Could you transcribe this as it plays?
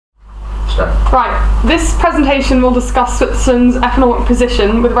Right, this presentation will discuss Switzerland's economic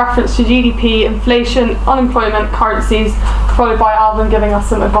position with reference to GDP, inflation, unemployment, currencies, followed by Alvin giving us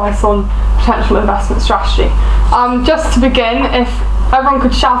some advice on potential investment strategy. Just to begin, if everyone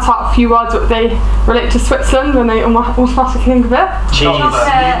could shout out a few words that they relate to Switzerland when they automatically think of it.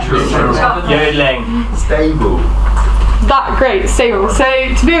 Yodeling. Stable. That great, stable. So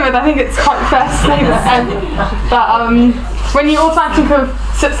to begin with, I think it's quite fair to say that when you automatically think of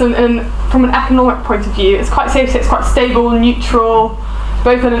Switzerland from an economic point of view, it's quite safe to say it's quite stable, neutral,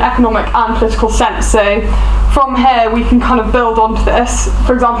 both in an economic and political sense. So from here we can kind of build onto this.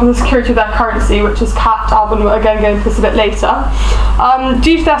 For example, the security of their currency, which is capped. Alvin will again go into this a bit later.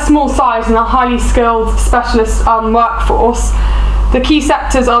 Due to their small size and their highly skilled specialist workforce, the key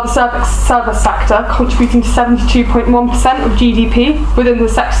sectors are the service sector, contributing to 72.1% of GDP. Within the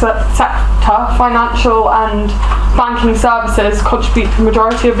sector, financial and banking services contribute to the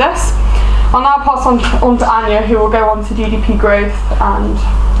majority of this. I'll now pass on to Anya, who will go on to GDP growth and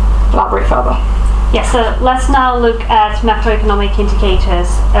elaborate further. Yes, so let's now look at macroeconomic indicators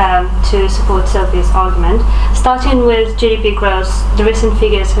to support Sylvia's argument. Starting with GDP growth, the recent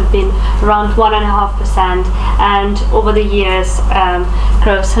figures have been around 1.5%, and over the years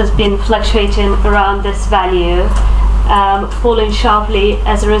growth has been fluctuating around this value, falling sharply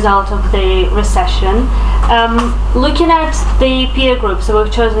as a result of the recession. Looking at the peer group, so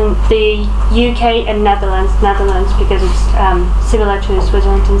we've chosen the UK and Netherlands because it's similar to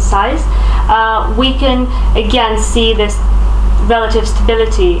Switzerland in size. We can again see this relative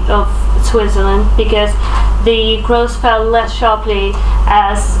stability of Switzerland because the growth fell less sharply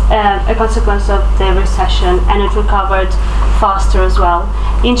as a consequence of the recession, and it recovered faster as well.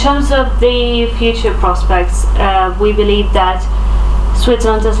 In terms of the future prospects, we believe that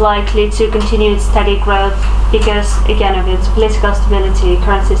Switzerland is likely to continue its steady growth because, again, of its political stability,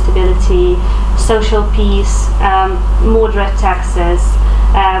 currency stability, social peace, moderate taxes,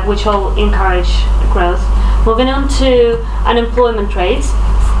 which all encourage growth. Moving on to unemployment rates.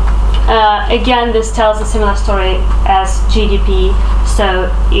 Again, this tells a similar story as GDP,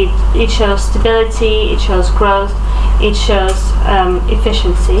 so it shows stability, it shows growth, it shows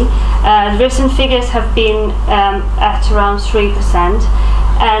efficiency. The recent figures have been at around 3%,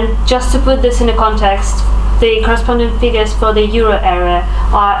 and just to put this in a context, the corresponding figures for the euro area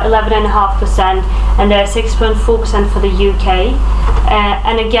are 11.5%, and they're 6.4% for the UK.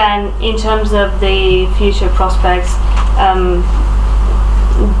 And again, in terms of the future prospects,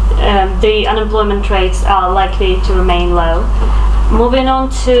 the unemployment rates are likely to remain low. Moving on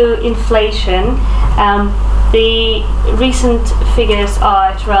to inflation, the recent figures are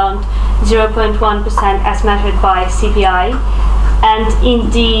at around 0.1% as measured by CPI, and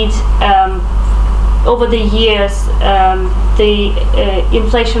indeed over the years the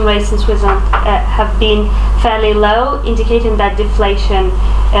inflation rates in Switzerland have been fairly low, indicating that deflation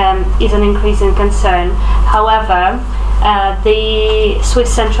is an increasing concern. However, the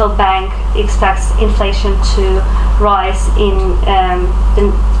Swiss Central Bank expects inflation to rise in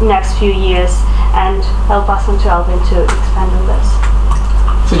the next few years, and I'll pass on to Alvin to expand on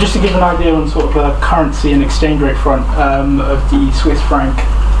this. So just to give an idea on sort of the currency and exchange rate front of the Swiss franc,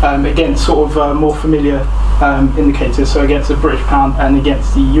 again, sort of more familiar indicators, so against the British pound and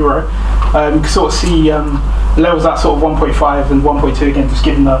against the euro, you can sort of see levels at sort of 1.5 and 1.2, again, just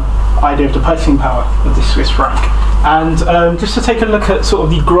giving the idea of the purchasing power of the Swiss franc. And just to take a look at sort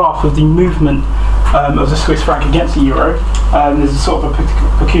of the graph of the movement of the Swiss franc against the euro, there's a sort of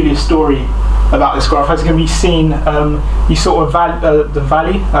a peculiar story about this graph. As can be seen, you sort of the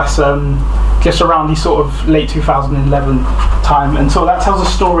valley that's just around the sort of late 2011 time, and so that tells a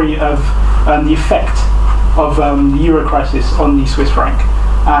story of the effect of the euro crisis on the Swiss franc,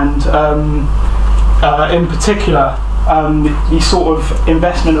 and in particular the sort of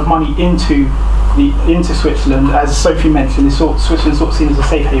investment of money into Switzerland. As Sophie mentioned, Switzerland sort of seen as a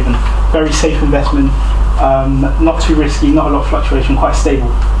safe haven, very safe investment, not too risky, not a lot of fluctuation, quite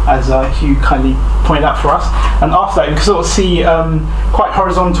stable, as Hugh kindly pointed out for us. And after that, you can sort of see quite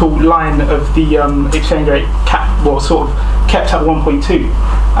horizontal line of the exchange rate sort of kept at 1.2,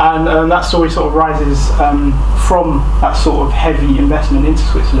 and that story sort of rises from that sort of heavy investment into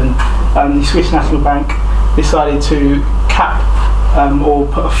Switzerland. The Swiss National Bank decided to cap or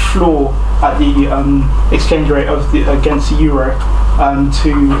put a floor at the exchange rate against the euro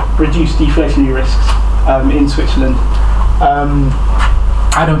to reduce deflationary risks in Switzerland.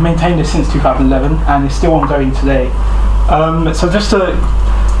 And have maintained this since 2011, and it's still ongoing today. So just to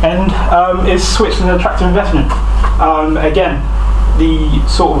end, is Switzerland an attractive investment? Again, the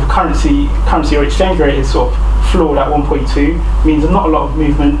sort of currency or exchange rate is sort of floored at 1.2 means not a lot of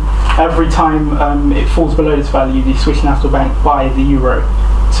movement. Every time it falls below this value, the Swiss National Bank buy the euro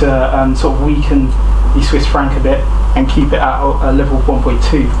to sort of weaken the Swiss franc a bit and keep it at a level of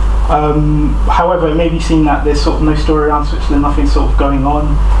 1.2. However, it may be seen that there's sort of no story around Switzerland, nothing sort of going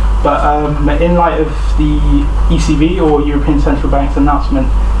on. But in light of the ECB or European Central Bank's announcement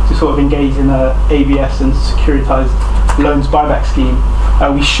to sort of engage in a ABS and securitized loans buyback scheme,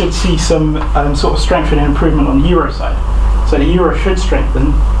 we should see some sort of strengthening and improvement on the euro side. So the euro should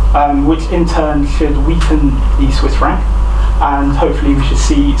strengthen, which in turn should weaken the Swiss franc, and hopefully we should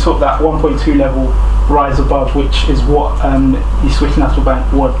see sort of that 1.2 level rise above, which is what the Swiss National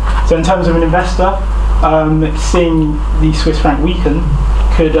Bank would. So in terms of an investor, seeing the Swiss franc weaken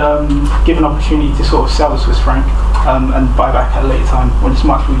could give an opportunity to sort of sell the Swiss franc and buy back at a later time when it's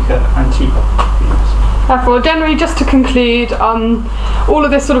much weaker and cheaper. Therefore, generally, just to conclude, all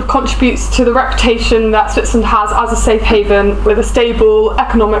of this sort of contributes to the reputation that Switzerland has as a safe haven with a stable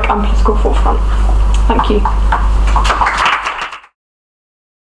economic and political forefront. Thank you.